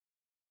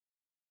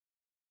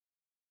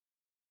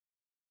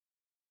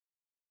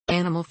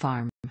Animal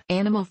Farm.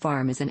 Animal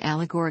Farm is an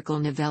allegorical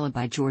novella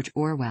by George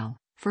Orwell,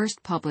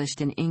 first published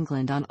in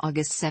England on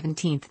August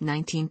 17,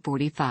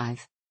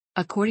 1945.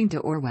 According to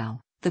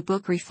Orwell, the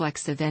book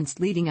reflects events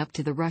leading up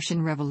to the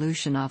Russian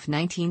Revolution of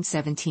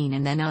 1917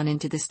 and then on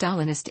into the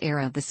Stalinist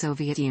era of the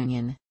Soviet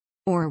Union.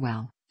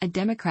 Orwell, a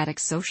democratic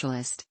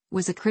socialist,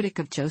 was a critic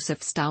of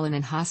Joseph Stalin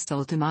and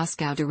hostile to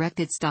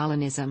Moscow-directed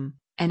Stalinism,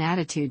 an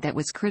attitude that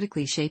was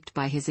critically shaped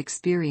by his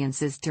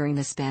experiences during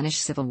the Spanish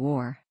Civil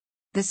War.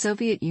 The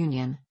Soviet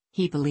Union,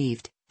 he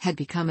believed, had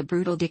become a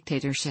brutal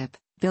dictatorship,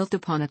 built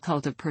upon a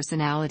cult of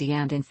personality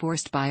and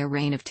enforced by a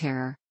reign of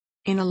terror.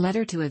 In a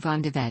letter to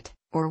Yvonne Davet,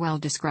 Orwell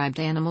described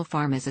Animal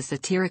Farm as a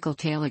satirical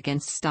tale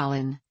against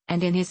Stalin,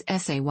 and in his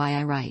essay Why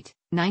I Write,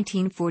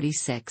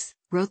 1946,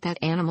 wrote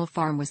that Animal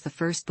Farm was the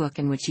first book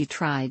in which he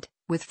tried,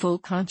 with full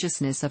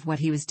consciousness of what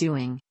he was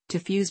doing, to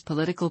fuse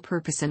political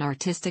purpose and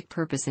artistic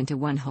purpose into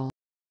one whole.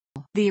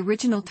 The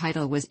original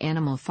title was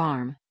Animal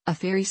Farm, a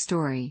fairy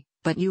story,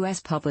 but U.S.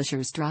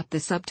 publishers dropped the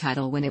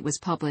subtitle when it was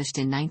published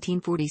in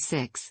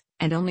 1946,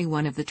 and only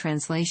one of the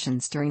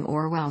translations during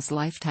Orwell's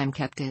lifetime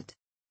kept it.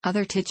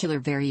 Other titular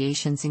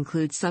variations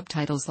include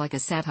subtitles like a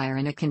satire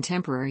and a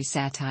contemporary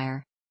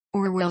satire.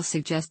 Orwell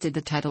suggested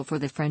the title for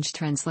the French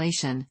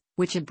translation,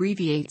 which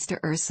abbreviates to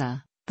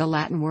Ursa, the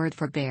Latin word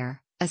for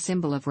bear, a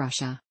symbol of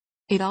Russia.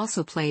 It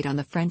also played on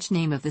the French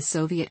name of the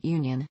Soviet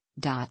Union.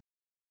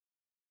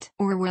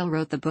 Orwell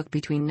wrote the book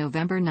between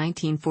November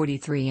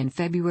 1943 and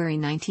February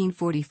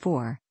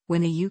 1944,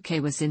 when the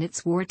UK was in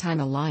its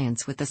wartime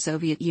alliance with the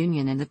Soviet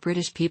Union and the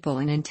British people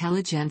and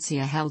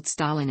intelligentsia held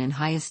Stalin in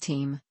high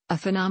esteem, a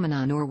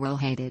phenomenon Orwell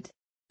hated.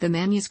 The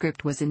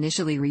manuscript was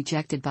initially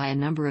rejected by a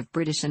number of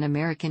British and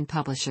American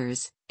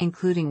publishers,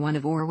 including one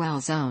of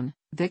Orwell's own,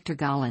 Victor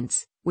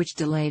Gollancz, which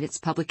delayed its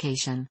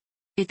publication.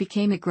 It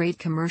became a great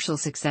commercial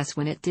success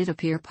when it did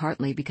appear,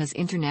 partly because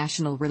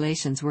international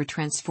relations were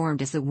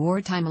transformed as the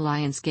wartime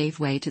alliance gave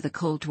way to the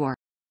Cold War.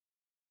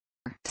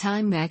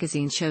 Time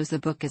magazine shows the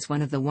book as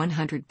one of the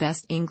 100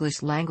 best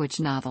English-language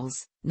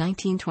novels,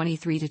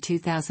 1923 to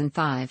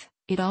 2005.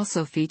 It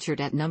also featured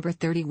at number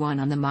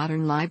 31 on the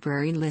Modern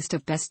Library list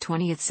of best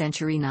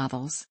 20th-century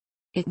novels.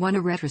 It won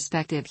a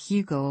retrospective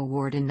Hugo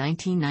Award in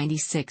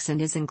 1996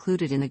 and is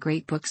included in the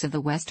Great Books of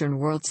the Western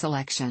World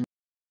selection.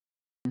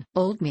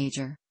 Old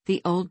Major,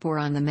 the old boar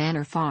on the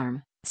manor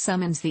farm,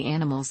 summons the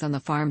animals on the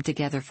farm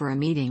together for a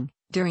meeting,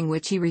 during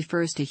which he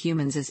refers to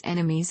humans as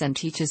enemies and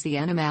teaches the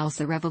animals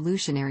the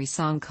revolutionary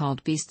song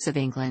called Beasts of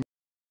England.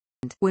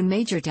 When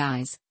Major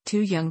dies,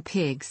 two young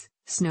pigs,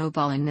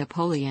 Snowball and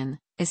Napoleon,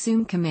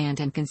 assume command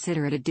and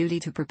consider it a duty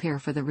to prepare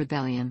for the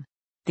rebellion.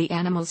 The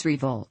animals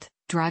revolt,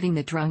 driving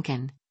the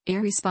drunken,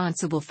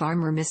 irresponsible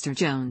farmer Mr.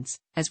 Jones,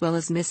 as well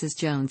as Mrs.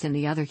 Jones and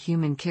the other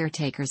human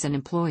caretakers and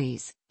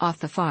employees, off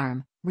the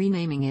farm,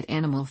 renaming it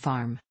Animal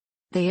Farm.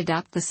 They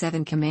adopt the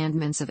 7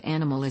 commandments of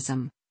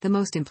animalism, the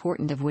most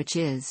important of which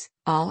is,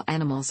 all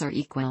animals are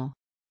equal.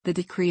 The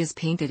decree is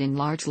painted in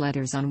large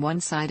letters on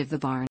one side of the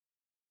barn.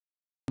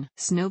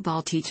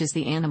 Snowball teaches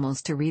the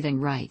animals to read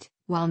and write,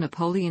 while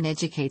Napoleon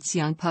educates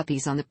young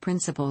puppies on the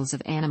principles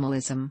of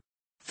animalism.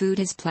 Food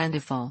is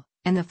plentiful,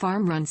 and the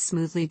farm runs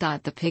smoothly.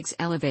 The pigs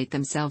elevate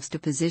themselves to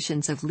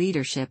positions of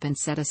leadership and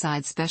set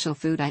aside special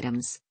food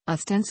items,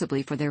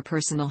 ostensibly for their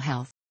personal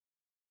health.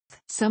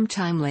 Some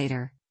time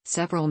later,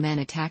 several men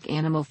attack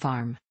Animal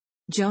Farm.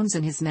 Jones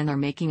and his men are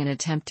making an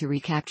attempt to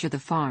recapture the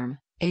farm,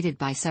 aided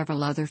by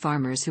several other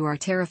farmers who are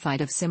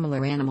terrified of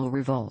similar animal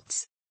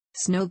revolts.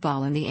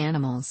 Snowball and the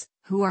animals,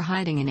 who are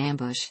hiding in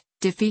ambush,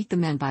 defeat the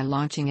men by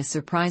launching a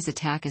surprise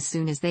attack as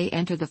soon as they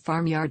enter the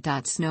farmyard.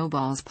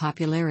 Snowball's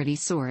popularity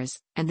soars,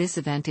 and this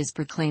event is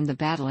proclaimed the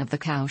Battle of the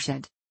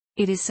Cowshed.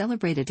 It is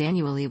celebrated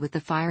annually with the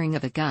firing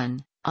of a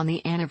gun, on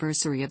the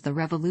anniversary of the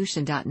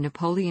Revolution.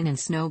 Napoleon and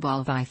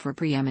Snowball vie for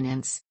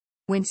preeminence.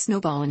 When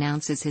Snowball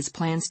announces his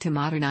plans to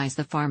modernize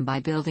the farm by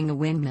building a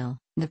windmill,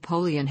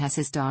 Napoleon has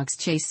his dogs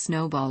chase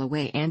Snowball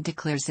away and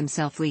declares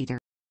himself leader.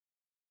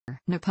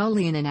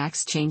 Napoleon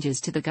enacts changes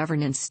to the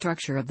governance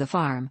structure of the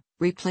farm,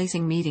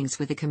 replacing meetings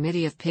with a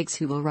committee of pigs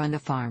who will run the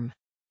farm.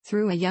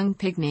 Through a young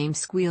pig named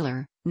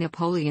Squealer,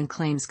 Napoleon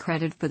claims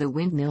credit for the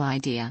windmill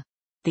idea.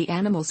 The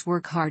animals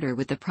work harder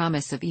with the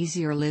promise of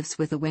easier lives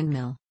with the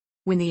windmill.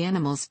 When the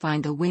animals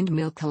find the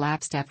windmill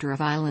collapsed after a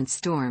violent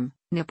storm,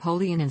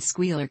 Napoleon and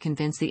Squealer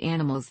convince the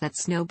animals that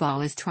Snowball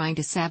is trying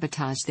to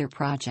sabotage their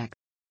project.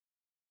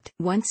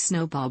 Once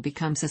Snowball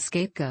becomes a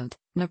scapegoat,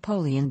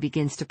 Napoleon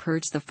begins to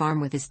purge the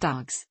farm with his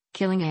dogs,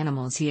 killing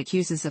animals he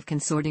accuses of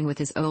consorting with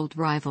his old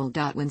rival.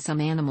 When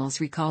some animals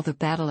recall the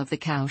Battle of the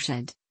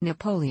Cowshed,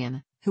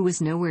 Napoleon, who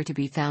was nowhere to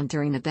be found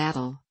during the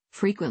battle,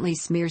 frequently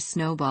smears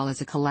Snowball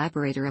as a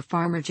collaborator of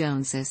Farmer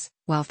Jones's,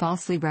 while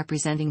falsely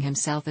representing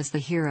himself as the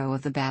hero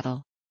of the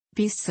battle.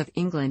 Beasts of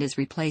England is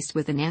replaced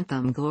with an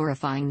anthem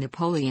glorifying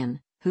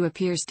Napoleon, who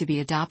appears to be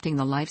adopting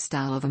the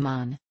lifestyle of a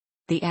man.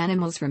 The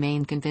animals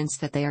remain convinced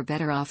that they are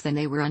better off than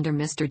they were under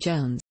Mr.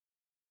 Jones.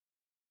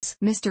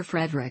 Mr.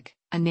 Frederick,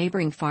 a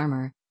neighboring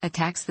farmer,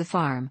 attacks the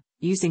farm,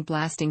 using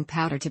blasting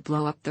powder to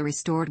blow up the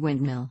restored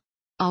windmill.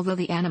 Although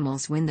the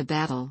animals win the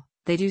battle,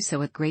 they do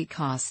so at great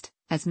cost,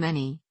 as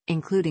many,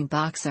 including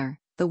Boxer,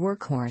 the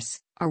workhorse,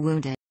 are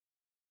wounded.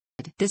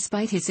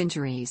 Despite his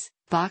injuries,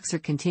 Boxer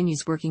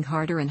continues working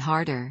harder and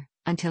harder,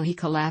 until he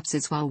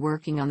collapses while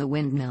working on the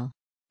windmill.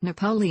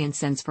 Napoleon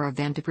sends for a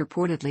van to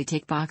purportedly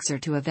take Boxer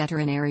to a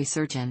veterinary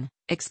surgeon,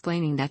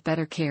 explaining that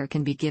better care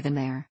can be given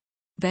there.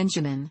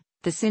 Benjamin,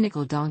 the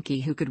cynical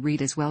donkey who could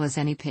read as well as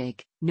any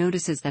pig,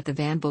 notices that the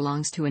van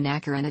belongs to a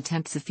knacker and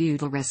attempts a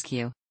futile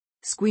rescue.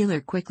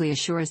 Squealer quickly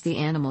assures the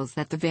animals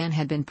that the van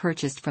had been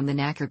purchased from the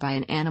knacker by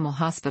an animal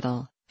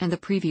hospital, and the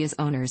previous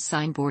owner's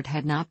signboard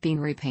had not been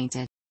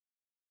repainted.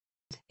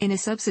 In a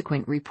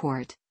subsequent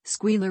report,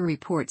 Squealer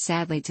reports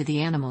sadly to the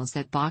animals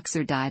that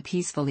Boxer died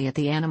peacefully at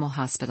the animal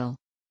hospital.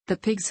 The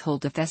pigs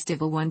hold a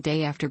festival one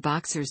day after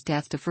Boxer's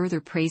death to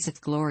further praise its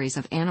glories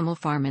of Animal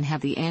Farm and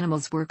have the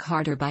animals work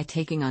harder by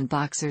taking on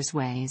Boxer's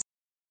ways.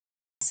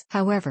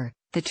 However,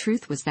 the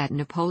truth was that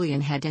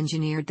Napoleon had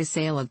engineered the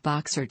sale of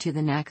Boxer to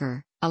the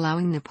knacker,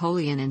 allowing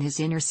Napoleon and his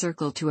inner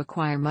circle to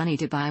acquire money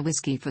to buy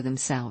whiskey for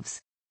themselves.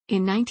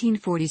 In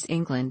 1940s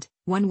England,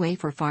 one way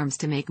for farms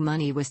to make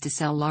money was to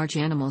sell large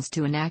animals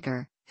to a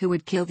knacker, who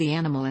would kill the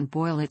animal and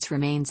boil its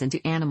remains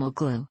into animal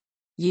glue.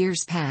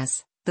 Years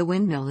pass, the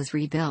windmill is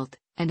rebuilt,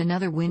 and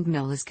another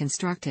windmill is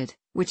constructed,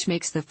 which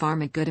makes the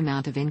farm a good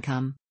amount of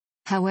income.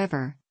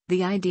 However,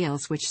 the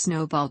ideals which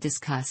Snowball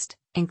discussed,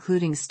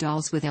 including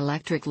stalls with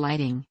electric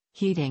lighting,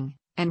 heating,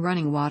 and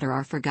running water,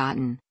 are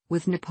forgotten,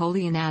 with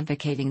Napoleon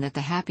advocating that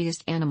the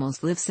happiest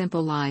animals live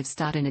simple lives.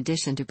 In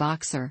addition to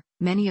Boxer,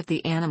 many of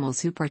the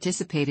animals who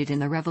participated in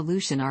the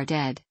revolution are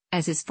dead,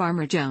 as is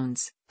Farmer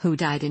Jones, who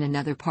died in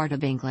another part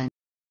of England.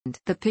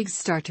 The pigs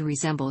start to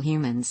resemble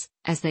humans,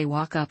 as they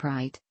walk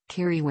upright,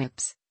 carry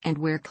whips, and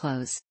wear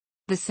clothes.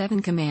 The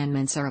 7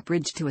 commandments are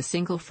abridged to a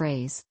single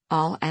phrase: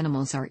 all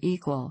animals are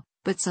equal,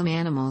 but some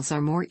animals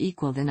are more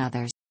equal than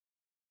others.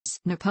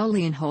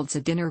 Napoleon holds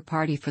a dinner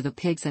party for the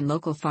pigs and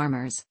local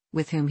farmers,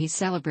 with whom he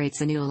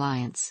celebrates a new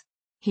alliance.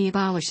 He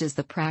abolishes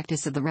the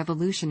practice of the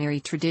revolutionary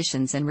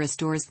traditions and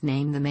restores the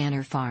name the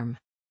Manor Farm.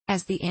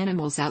 As the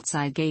animals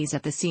outside gaze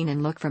at the scene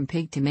and look from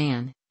pig to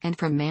man, and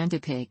from man to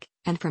pig,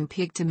 and from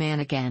pig to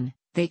man again,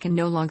 they can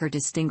no longer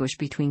distinguish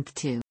between the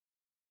two.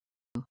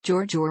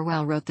 George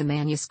Orwell wrote the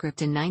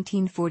manuscript in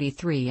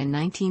 1943 and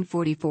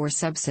 1944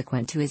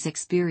 subsequent to his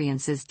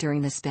experiences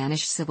during the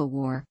Spanish Civil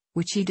War,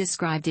 which he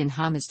described in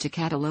Homage to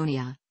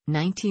Catalonia,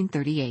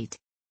 1938.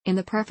 In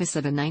the preface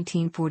of a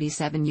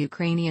 1947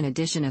 Ukrainian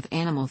edition of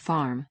Animal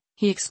Farm,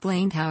 he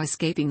explained how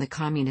escaping the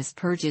communist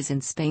purges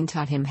in Spain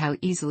taught him how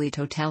easily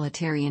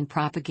totalitarian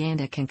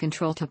propaganda can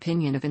control the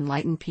opinion of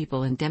enlightened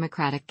people in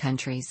democratic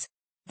countries.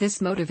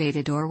 This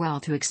motivated Orwell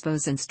to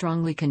expose and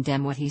strongly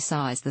condemn what he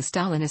saw as the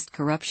Stalinist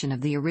corruption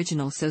of the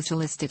original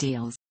socialist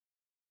ideals.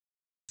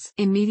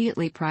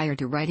 Immediately prior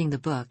to writing the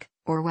book,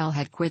 Orwell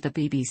had quit the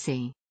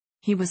BBC.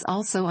 He was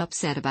also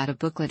upset about a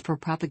booklet for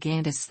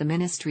propagandists the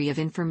Ministry of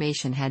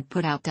Information had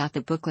put out.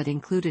 The booklet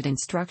included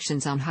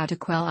instructions on how to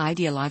quell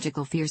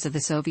ideological fears of the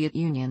Soviet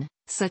Union,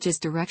 such as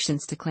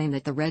directions to claim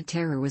that the Red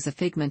Terror was a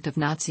figment of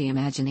Nazi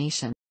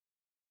imagination.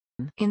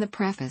 In the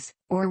preface,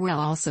 Orwell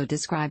also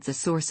describes the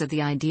source of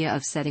the idea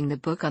of setting the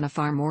book on a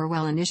farm.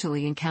 Orwell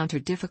initially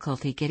encountered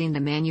difficulty getting the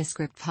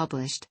manuscript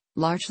published,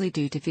 largely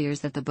due to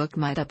fears that the book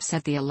might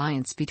upset the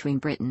alliance between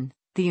Britain,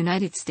 the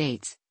United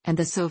States, and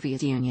the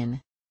Soviet Union.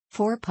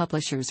 4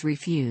 publishers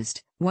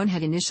refused. One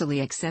had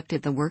initially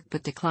accepted the work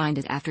but declined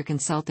it after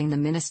consulting the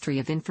Ministry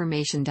of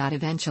Information.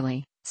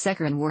 Eventually,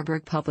 Secker and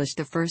Warburg published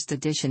the first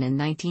edition in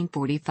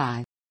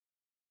 1945.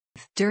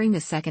 During the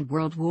Second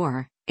World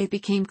War, it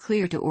became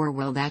clear to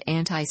Orwell that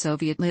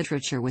anti-Soviet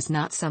literature was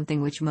not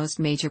something which most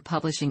major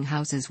publishing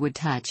houses would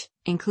touch,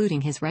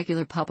 including his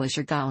regular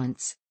publisher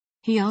Gollancz.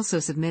 He also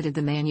submitted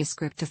the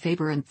manuscript to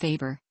Faber and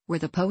Faber, where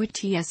the poet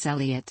T.S.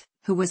 Eliot,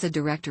 who was a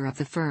director of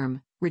the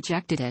firm,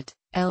 rejected it.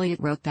 Eliot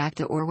wrote back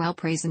to Orwell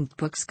praising the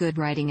book's good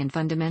writing and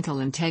fundamental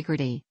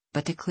integrity,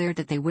 but declared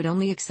that they would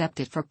only accept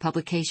it for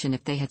publication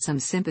if they had some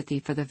sympathy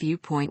for the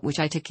viewpoint which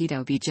I took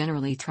to be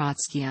generally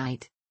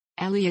Trotskyite.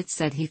 Eliot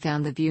said he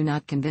found the view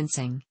not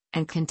convincing,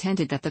 and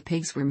contended that the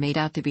pigs were made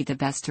out to be the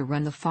best to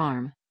run the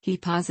farm. He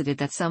posited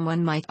that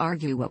someone might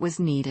argue what was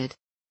needed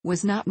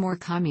was not more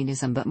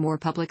communism but more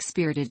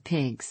public-spirited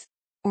pigs.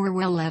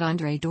 Orwell let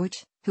André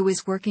Deutsch, who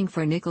was working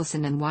for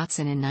Nicholson and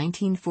Watson in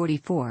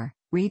 1944,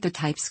 read the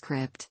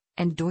typescript,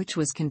 and Deutsch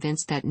was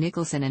convinced that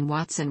Nicholson and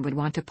Watson would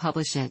want to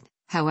publish it.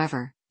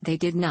 However, they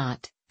did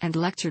not, and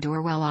lectured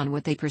Orwell on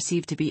what they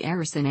perceived to be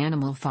errors in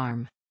Animal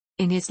Farm.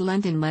 In his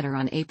London letter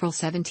on April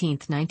 17,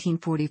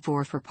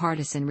 1944 for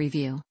Partisan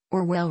Review,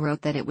 Orwell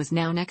wrote that it was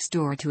now next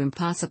door to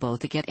impossible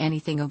to get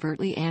anything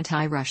overtly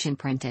anti-Russian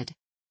printed.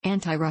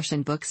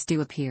 Anti-Russian books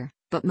do appear,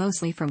 but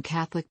mostly from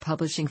Catholic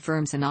publishing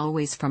firms and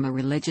always from a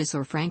religious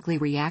or frankly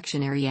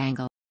reactionary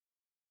angle.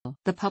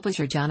 The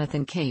publisher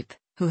Jonathan Cape,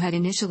 who had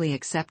initially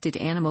accepted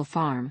Animal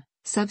Farm,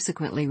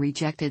 subsequently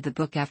rejected the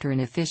book after an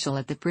official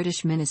at the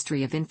British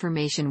Ministry of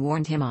Information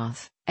warned him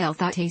off.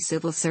 Thought a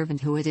civil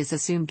servant who it is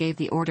assumed gave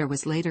the order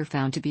was later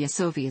found to be a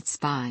Soviet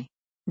spy.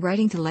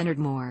 Writing to Leonard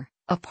Moore,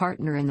 A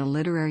partner in the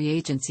literary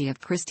agency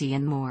of Christie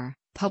and Moore,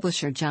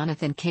 publisher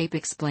Jonathan Cape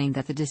explained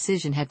that the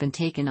decision had been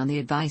taken on the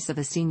advice of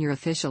a senior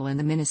official in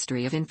the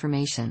Ministry of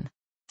Information.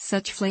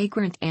 Such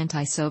flagrant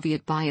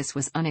anti-Soviet bias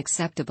was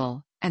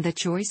unacceptable, and the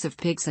choice of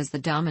pigs as the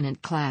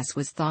dominant class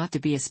was thought to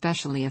be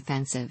especially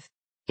offensive.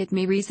 It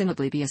may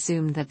reasonably be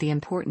assumed that the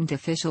important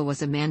official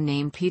was a man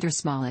named Peter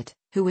Smollett,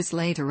 who was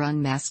later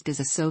unmasked as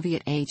a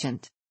Soviet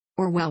agent.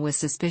 Orwell was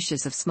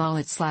suspicious of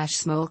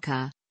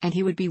Smollett/Smolka, and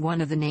he would be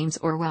one of the names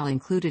Orwell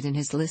included in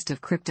his list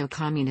of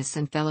crypto-communists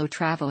and fellow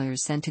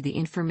travelers sent to the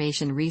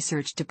Information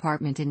Research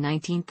Department in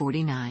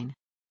 1949.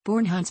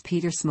 Born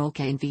Hans-Peter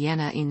Smolka in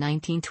Vienna in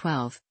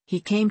 1912, he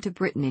came to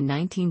Britain in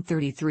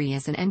 1933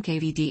 as an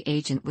NKVD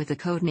agent with the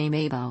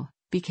codename Abo,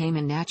 became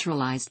a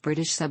naturalized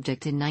British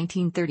subject in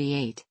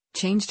 1938,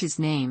 changed his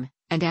name,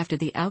 and after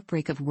the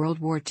outbreak of World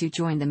War II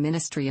joined the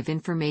Ministry of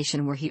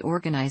Information where he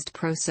organized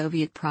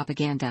pro-Soviet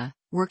propaganda,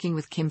 working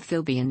with Kim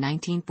Philby in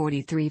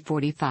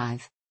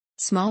 1943-45.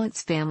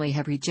 Smollett's family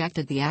have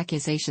rejected the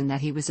accusation that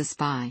he was a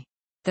spy.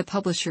 The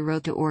publisher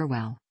wrote to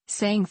Orwell,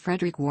 saying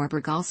Frederick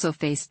Warburg also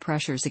faced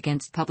pressures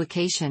against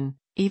publication,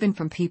 even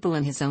from people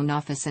in his own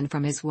office and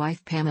from his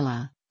wife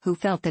Pamela, who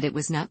felt that it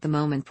was not the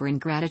moment for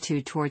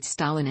ingratitude towards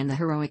Stalin and the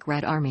heroic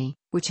Red Army,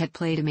 which had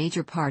played a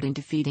major part in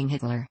defeating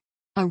Hitler.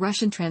 A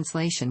Russian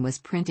translation was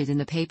printed in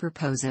the paper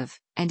Poziv,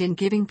 and in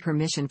giving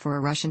permission for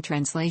a Russian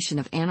translation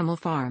of Animal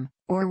Farm,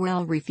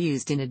 Orwell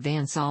refused in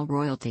advance all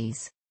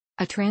royalties.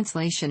 A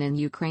translation in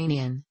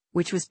Ukrainian,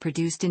 which was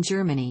produced in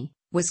Germany,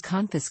 was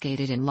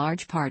confiscated in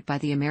large part by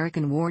the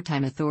American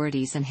wartime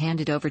authorities and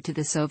handed over to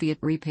the Soviet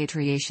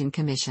Repatriation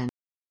Commission.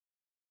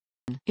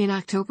 In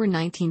October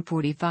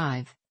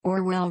 1945,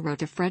 Orwell wrote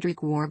to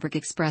Frederick Warburg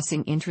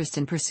expressing interest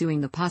in pursuing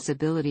the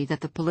possibility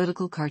that the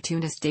political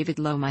cartoonist David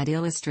Lowe might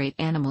illustrate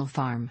Animal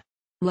Farm.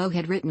 Lowe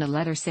had written a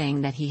letter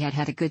saying that he had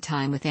had a good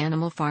time with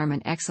Animal Farm,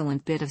 an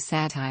excellent bit of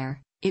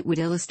satire, it would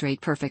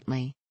illustrate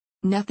perfectly.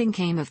 Nothing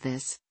came of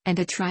this, and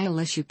a trial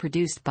issue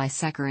produced by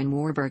Secker and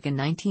Warburg in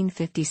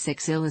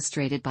 1956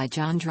 illustrated by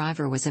John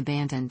Driver was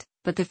abandoned,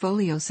 but the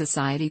Folio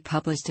Society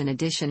published an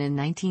edition in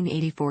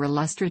 1984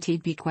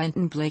 illustrated by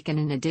Quentin Blake, and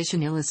an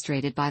edition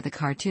illustrated by the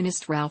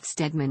cartoonist Ralph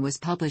Steadman was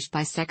published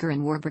by Secker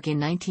and Warburg in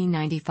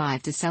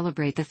 1995 to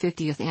celebrate the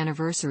 50th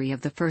anniversary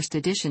of the first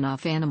edition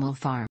of Animal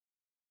Farm.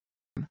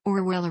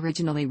 Orwell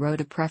originally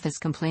wrote a preface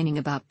complaining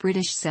about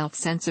British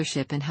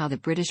self-censorship and how the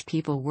British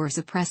people were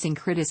suppressing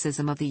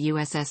criticism of the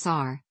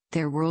USSR,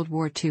 their World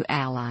War II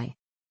ally.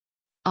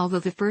 Although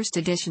the first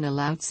edition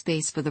allowed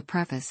space for the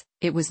preface,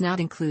 it was not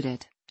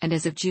included, and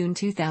as of June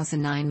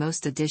 2009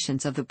 most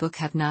editions of the book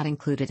have not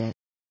included it.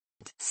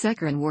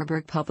 Secker and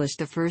Warburg published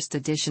the first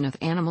edition of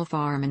Animal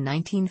Farm in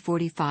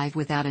 1945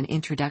 without an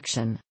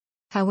introduction.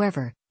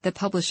 However, the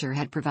publisher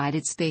had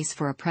provided space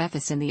for a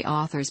preface in the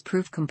author's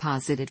proof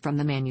composited from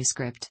the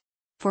manuscript.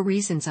 For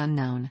reasons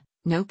unknown,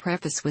 no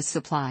preface was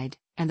supplied,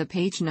 and the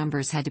page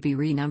numbers had to be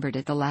renumbered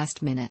at the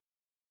last minute.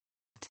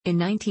 In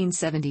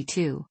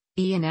 1972,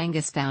 Ian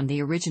Angus found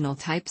the original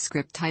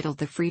typescript titled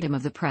The Freedom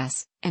of the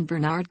Press, and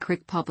Bernard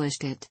Crick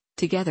published it,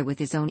 together with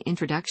his own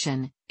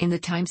introduction, in the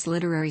Times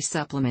Literary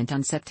Supplement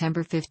on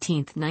September 15,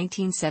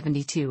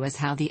 1972 as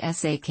how the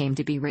essay came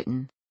to be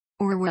written.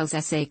 Orwell's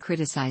essay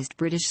criticized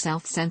British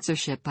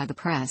self-censorship by the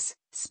press,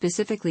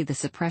 specifically the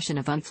suppression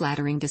of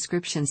unflattering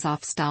descriptions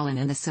of Stalin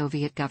and the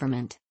Soviet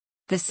government.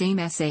 The same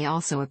essay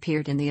also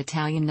appeared in the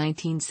Italian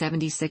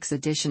 1976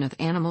 edition of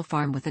Animal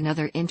Farm with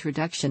another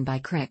introduction by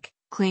Crick,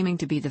 claiming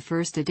to be the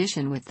first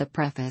edition with the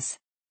preface.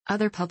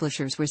 Other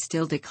publishers were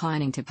still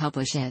declining to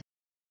publish it.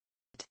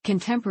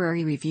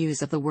 Contemporary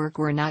reviews of the work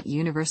were not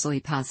universally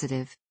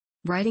positive.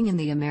 Writing in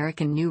the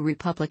American New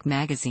Republic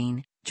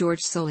magazine,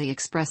 George Soley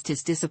expressed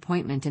his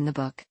disappointment in the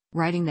book,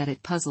 writing that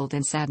it puzzled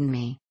and saddened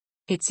me.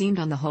 It seemed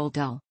on the whole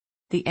dull.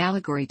 The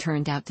allegory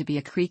turned out to be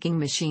a creaking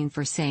machine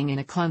for saying in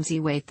a clumsy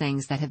way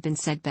things that have been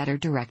said better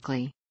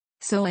directly.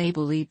 Soley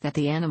believed that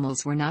the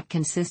animals were not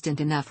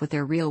consistent enough with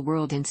their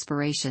real-world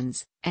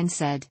inspirations, and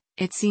said,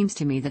 "It seems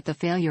to me that the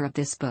failure of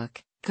this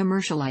book,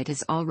 commercialite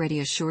is already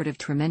assured of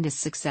tremendous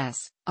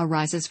success,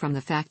 arises from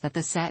the fact that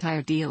the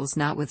satire deals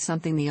not with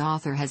something the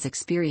author has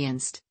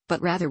experienced,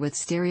 but rather with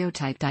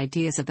stereotyped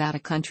ideas about a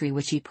country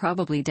which he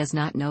probably does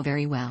not know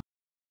very well."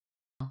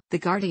 The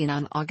Guardian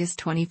on August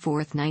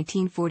 24,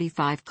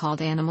 1945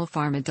 called Animal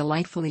Farm a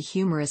delightfully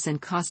humorous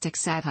and caustic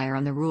satire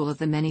on the rule of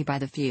the many by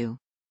the few.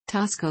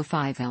 Tosco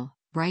Fievel,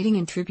 writing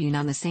in Tribune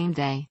on the same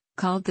day,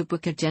 called the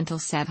book a gentle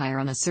satire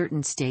on a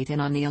certain state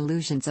and on the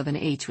illusions of an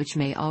age which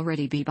may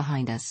already be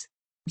behind us.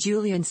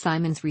 Julian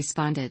Simons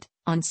responded,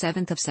 on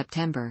 7th of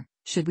September,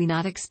 "Should we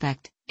not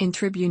expect, in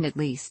Tribune at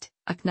least,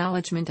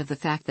 acknowledgement of the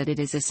fact that it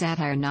is a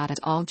satire not at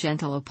all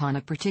gentle upon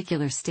a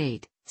particular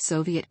state,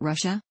 Soviet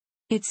Russia?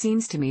 It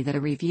seems to me that a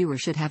reviewer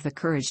should have the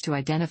courage to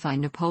identify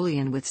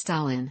Napoleon with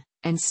Stalin,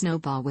 and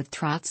Snowball with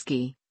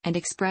Trotsky, and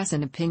express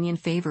an opinion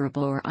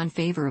favorable or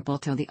unfavorable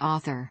to the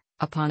author,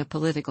 upon a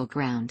political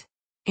ground.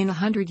 In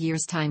 100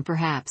 years' time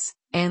perhaps,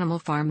 Animal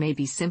Farm may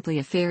be simply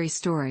a fairy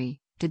story,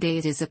 today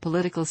it is a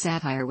political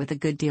satire with a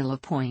good deal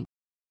of point."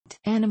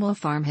 Animal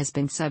Farm has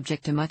been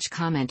subject to much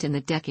comment in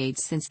the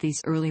decades since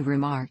these early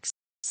remarks.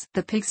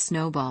 The pigs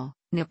Snowball,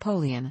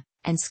 Napoleon,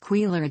 and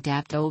Squealer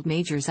adapt old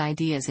Major's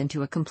ideas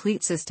into a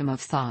complete system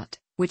of thought,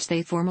 which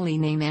they formally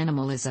name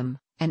animalism,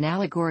 an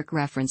allegoric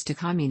reference to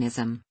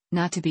communism,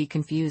 not to be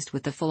confused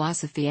with the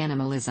philosophy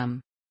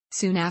animalism.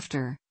 Soon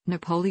after,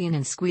 Napoleon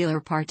and Squealer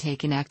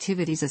partake in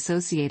activities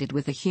associated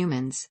with the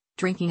humans,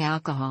 drinking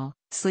alcohol,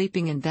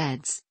 sleeping in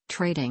beds,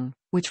 trading,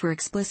 which were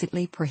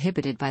explicitly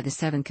prohibited by the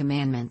Seven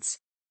Commandments.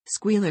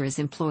 Squealer is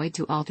employed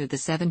to alter the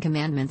Seven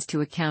Commandments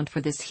to account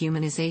for this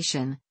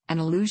humanization, an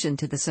allusion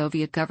to the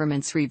Soviet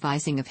government's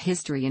revising of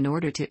history in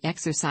order to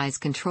exercise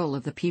control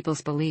of the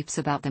people's beliefs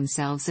about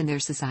themselves and their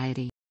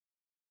society.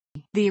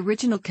 The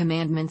original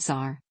commandments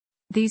are.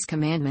 These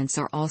commandments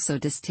are also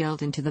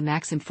distilled into the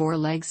maxim 4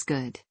 legs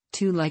good,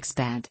 2 legs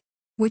bad,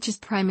 which is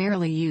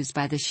primarily used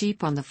by the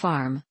sheep on the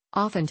farm,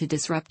 often to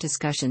disrupt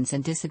discussions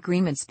and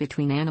disagreements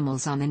between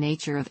animals on the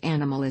nature of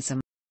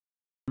animalism.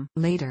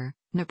 Later,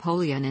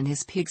 Napoleon and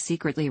his pigs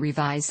secretly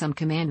revise some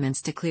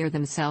commandments to clear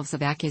themselves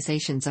of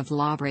accusations of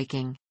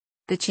lawbreaking.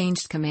 The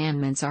changed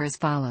commandments are as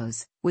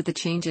follows, with the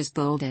changes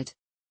bolded.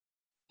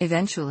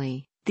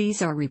 Eventually,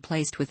 these are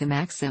replaced with the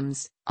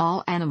maxims,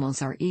 all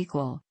animals are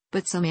equal,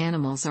 but some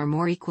animals are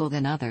more equal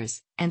than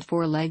others, and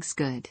 4 legs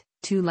good,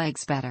 2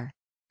 legs better.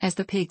 As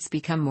the pigs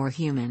become more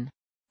human.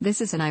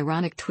 This is an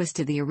ironic twist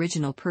to the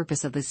original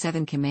purpose of the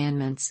Seven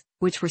Commandments,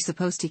 which were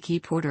supposed to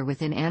keep order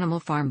within Animal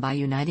Farm by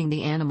uniting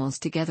the animals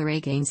together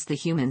against the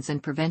humans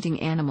and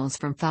preventing animals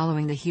from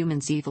following the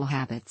humans' evil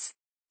habits.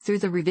 Through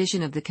the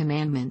revision of the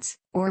commandments,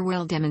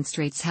 Orwell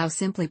demonstrates how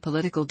simply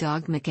political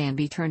dogma can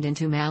be turned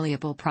into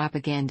malleable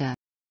propaganda.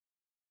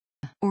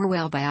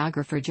 Orwell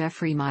biographer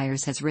Jeffrey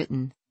Myers has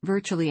written,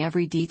 virtually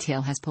every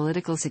detail has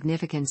political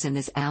significance in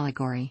this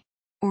allegory.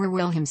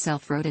 Orwell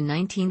himself wrote in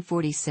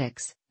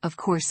 1946, of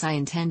course I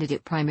intended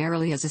it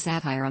primarily as a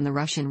satire on the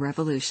Russian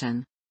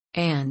Revolution.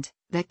 And,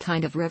 that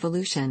kind of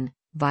revolution,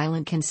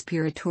 violent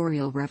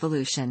conspiratorial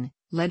revolution,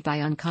 led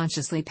by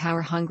unconsciously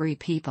power-hungry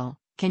people,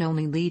 can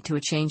only lead to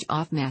a change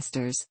of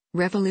masters.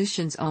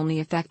 Revolutions only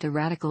effect a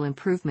radical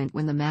improvement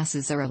when the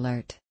masses are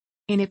alert.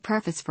 In a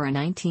preface for a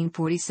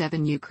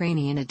 1947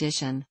 Ukrainian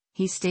edition,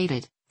 he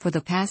stated, for the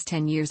past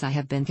 10 years I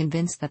have been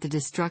convinced that the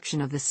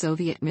destruction of the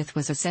Soviet myth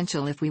was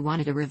essential if we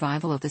wanted a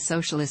revival of the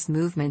socialist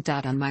movement.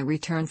 On my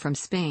return from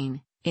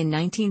Spain, in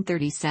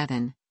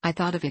 1937, I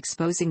thought of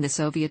exposing the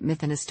Soviet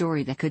myth in a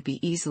story that could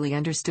be easily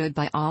understood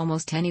by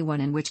almost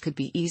anyone and which could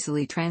be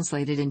easily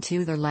translated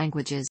into their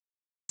languages.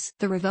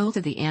 The revolt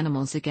of the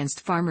animals against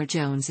Farmer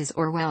Jones is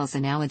Orwell's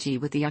analogy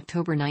with the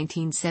October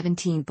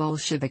 1917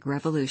 Bolshevik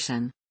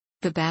Revolution.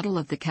 The Battle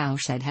of the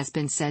Cowshed has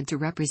been said to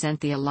represent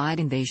the Allied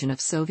invasion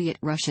of Soviet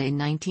Russia in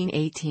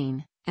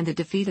 1918, and the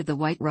defeat of the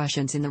White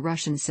Russians in the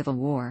Russian Civil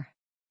War.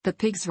 The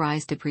pigs'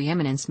 rise to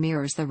preeminence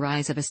mirrors the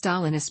rise of a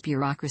Stalinist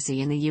bureaucracy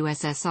in the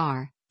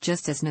USSR,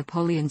 just as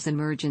Napoleon's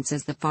emergence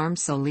as the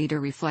farm's sole leader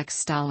reflects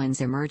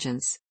Stalin's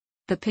emergence.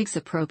 The pigs'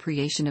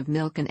 appropriation of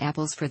milk and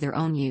apples for their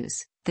own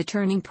use, the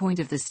turning point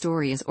of the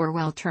story as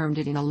Orwell termed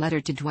it in a letter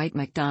to Dwight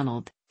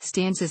MacDonald,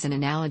 stands as an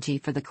analogy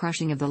for the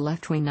crushing of the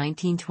left-wing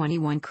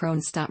 1921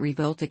 Kronstadt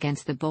revolt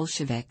against the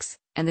Bolsheviks,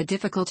 and the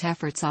difficult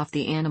efforts of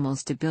the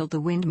animals to build the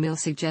windmill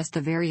suggest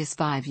the various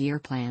 5-year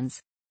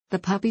plans. The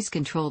puppies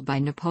controlled by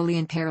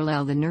Napoleon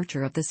parallel the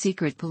nurture of the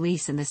secret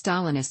police in the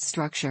Stalinist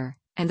structure,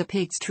 and the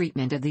pigs'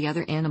 treatment of the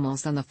other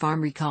animals on the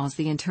farm recalls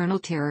the internal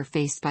terror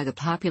faced by the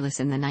populace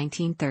in the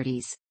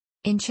 1930s.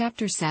 In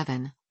Chapter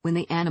 7, when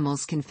the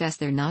animals confess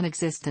their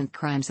non-existent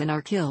crimes and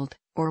are killed,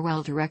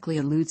 Orwell directly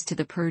alludes to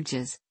the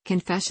purges,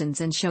 confessions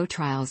and show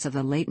trials of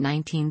the late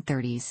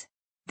 1930s.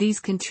 These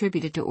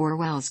contributed to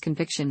Orwell's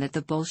conviction that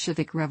the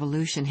Bolshevik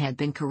Revolution had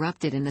been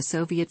corrupted and the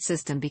Soviet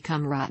system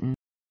become rotten.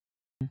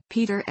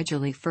 Peter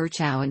Edgerly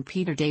Furchow and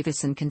Peter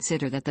Davison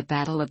consider that the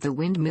Battle of the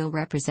Windmill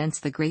represents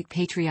the Great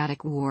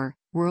Patriotic War,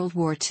 World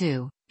War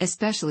II,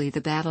 especially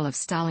the Battle of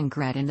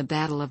Stalingrad and the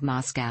Battle of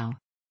Moscow.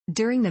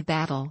 During the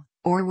battle,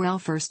 Orwell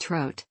first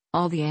wrote,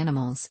 all the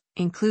animals,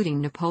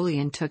 including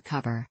Napoleon, took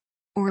cover.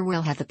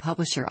 Orwell had the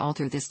publisher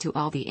alter this to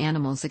all the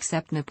animals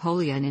except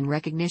Napoleon in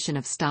recognition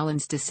of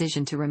Stalin's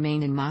decision to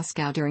remain in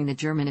Moscow during the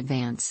German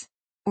advance.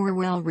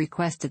 Orwell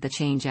requested the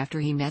change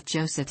after he met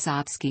Joseph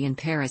Stalin in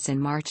Paris in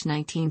March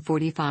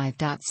 1945.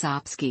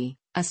 Stalin,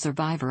 a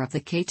survivor of the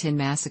Katyn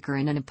massacre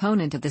and an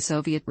opponent of the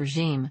Soviet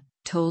regime,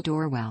 told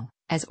Orwell,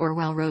 as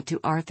Orwell wrote to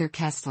Arthur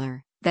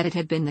Koestler, that it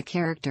had been the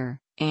character,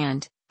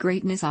 and,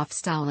 greatness of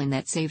Stalin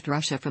that saved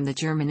Russia from the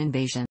German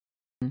invasion.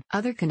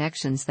 Other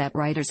connections that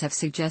writers have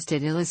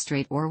suggested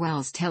illustrate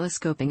Orwell's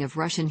telescoping of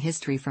Russian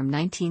history from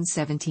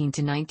 1917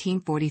 to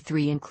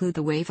 1943 include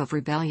the wave of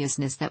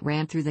rebelliousness that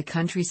ran through the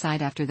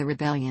countryside after the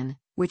rebellion,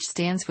 which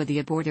stands for the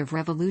abortive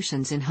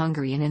revolutions in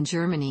Hungary and in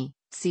Germany,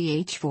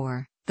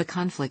 ch4, the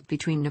conflict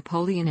between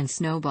Napoleon and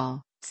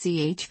Snowball,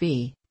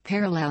 chv,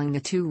 paralleling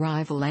the two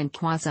rival and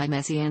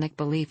quasi-messianic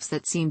beliefs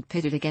that seemed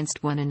pitted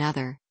against one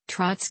another,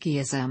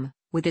 Trotskyism,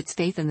 with its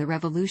faith in the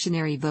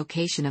revolutionary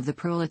vocation of the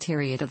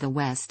proletariat of the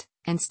West,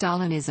 and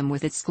Stalinism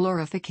with its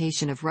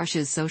glorification of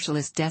Russia's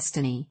socialist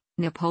destiny,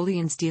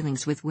 Napoleon's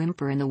dealings with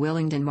Whymper and the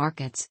Willingdon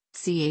markets,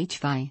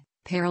 ch.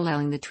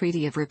 paralleling the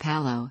Treaty of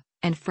Rapallo,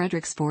 and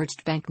Frederick's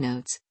forged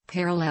banknotes,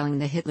 paralleling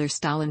the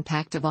Hitler-Stalin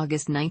Pact of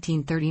August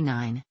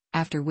 1939,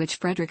 after which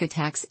Frederick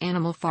attacks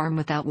Animal Farm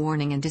without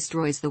warning and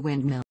destroys the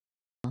windmill.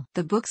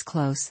 The book's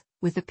close,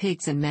 with the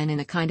pigs and men in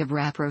a kind of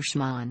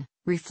rapprochement,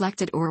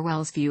 reflected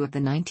Orwell's view of the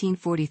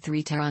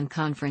 1943 Tehran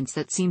Conference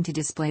that seemed to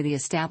display the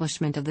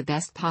establishment of the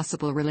best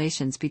possible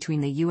relations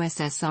between the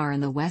USSR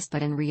and the West,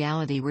 but in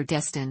reality were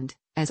destined,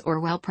 as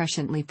Orwell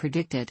presciently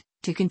predicted,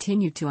 to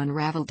continue to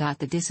unravel.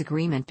 The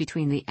disagreement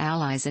between the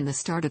Allies and the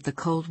start of the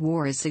Cold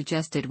War is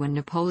suggested when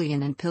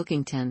Napoleon and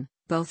Pilkington,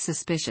 both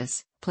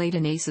suspicious, played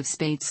an ace of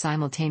spades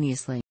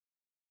simultaneously.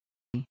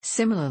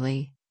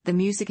 Similarly, the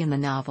music in the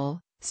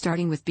novel,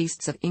 starting with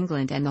Beasts of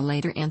England and the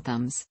later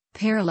anthems,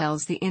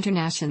 parallels the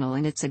International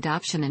in its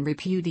adoption and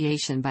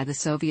repudiation by the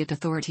Soviet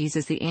authorities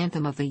as the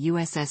anthem of the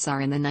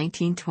USSR in the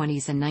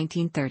 1920s and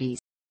 1930s.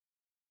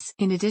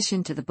 In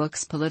addition to the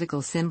book's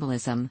political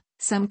symbolism,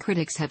 some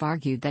critics have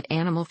argued that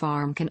Animal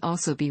Farm can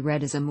also be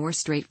read as a more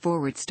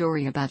straightforward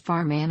story about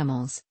farm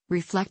animals,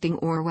 reflecting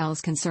Orwell's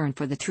concern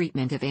for the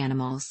treatment of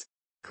animals.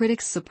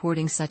 Critics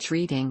supporting such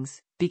readings,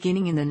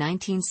 beginning in the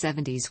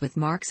 1970s with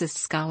Marxist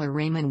scholar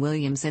Raymond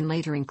Williams and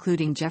later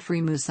including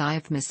Jeffrey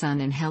Musayev Masson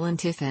and Helen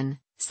Tiffin,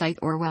 cite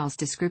Orwell's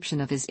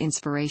description of his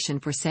inspiration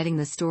for setting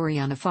the story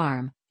on a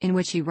farm, in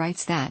which he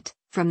writes that,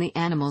 from the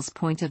animal's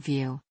point of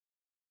view.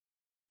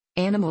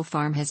 Animal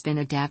Farm has been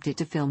adapted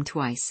to film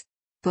twice.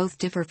 Both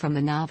differ from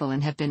the novel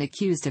and have been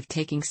accused of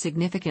taking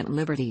significant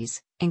liberties,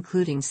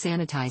 including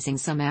sanitizing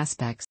some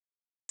aspects.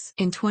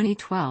 In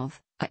 2012,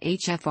 a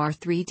HFR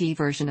 3D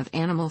version of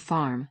Animal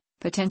Farm,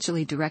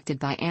 potentially directed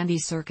by Andy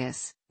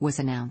Serkis, was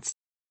announced.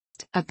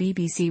 A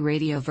BBC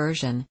radio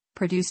version,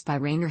 produced by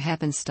Rainer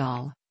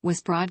Heppenstall,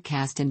 was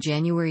broadcast in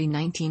January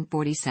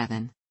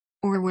 1947.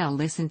 Orwell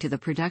listened to the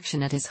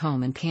production at his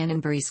home in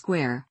Canonbury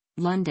Square,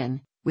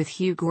 London, with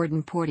Hugh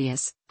Gordon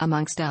Porteous,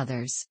 amongst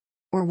others.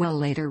 Orwell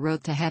later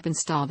wrote to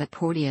Heppenstall that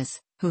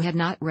Porteous, who had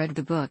not read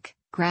the book,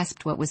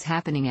 grasped what was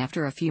happening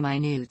after a few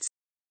minutes.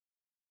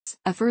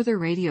 A further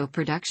radio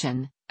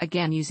production,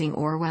 again using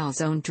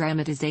Orwell's own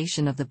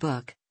dramatization of the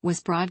book,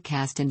 was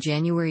broadcast in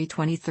January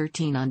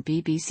 2013 on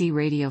BBC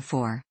Radio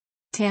 4.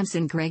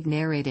 Tamsin Greig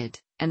narrated,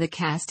 and the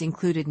cast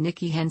included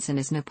Nicky Henson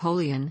as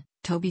Napoleon,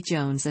 Toby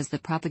Jones as the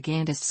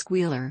propagandist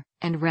Squealer,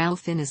 and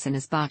Ralph Ineson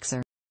as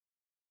Boxer.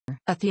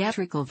 A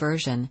theatrical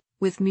version,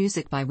 with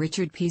music by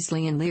Richard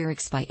Peasley and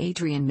lyrics by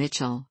Adrian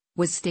Mitchell,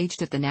 was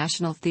staged at the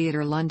National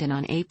Theatre London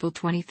on April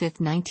 25,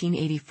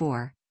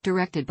 1984,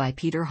 directed by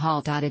Peter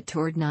Hall. It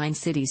toured 9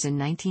 cities in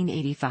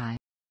 1985.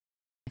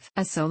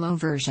 A solo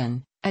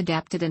version,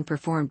 adapted and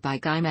performed by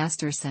Guy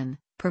Masterson,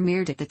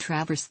 premiered at the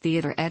Traverse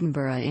Theatre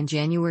Edinburgh in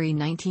January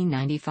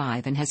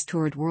 1995 and has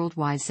toured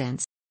worldwide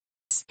since.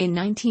 In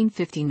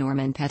 1950,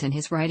 Norman Pett and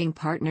his writing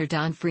partner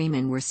Don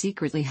Freeman were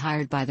secretly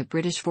hired by the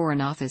British Foreign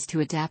Office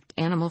to adapt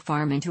Animal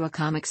Farm into a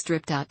comic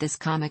strip. This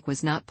comic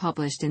was not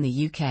published in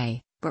the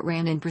UK, but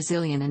ran in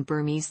Brazilian and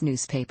Burmese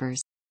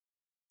newspapers.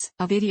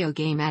 A video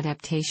game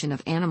adaptation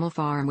of Animal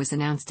Farm was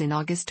announced in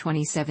August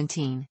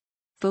 2017.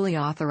 Fully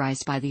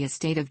authorized by the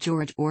estate of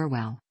George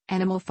Orwell,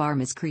 Animal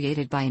Farm is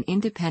created by an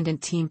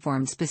independent team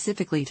formed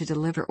specifically to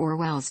deliver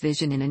Orwell's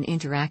vision in an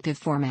interactive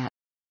format.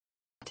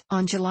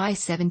 On July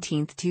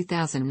 17,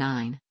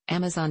 2009,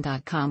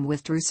 Amazon.com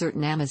withdrew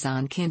certain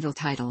Amazon Kindle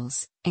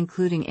titles,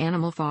 including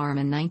Animal Farm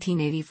and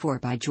 1984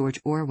 by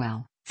George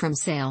Orwell, from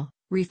sale,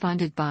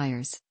 refunded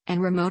buyers,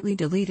 and remotely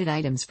deleted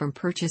items from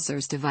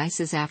purchasers'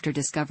 devices after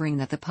discovering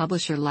that the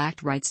publisher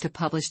lacked rights to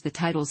publish the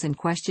titles in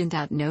question.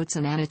 Notes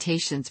and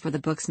annotations for the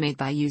books made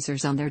by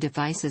users on their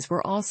devices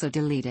were also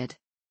deleted.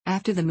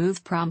 After the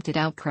move prompted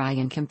outcry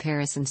and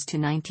comparisons to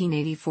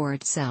 1984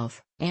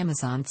 itself,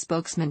 Amazon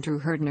spokesman Drew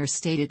Herdner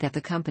stated that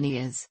the company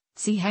is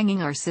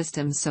hanging our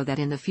systems so that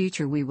in the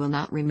future we will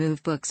not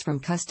remove books from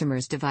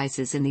customers'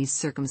 devices in these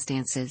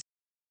circumstances.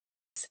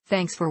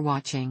 Thanks for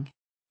watching.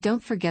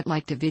 Don't forget to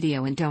like the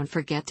video and don't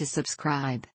forget to subscribe.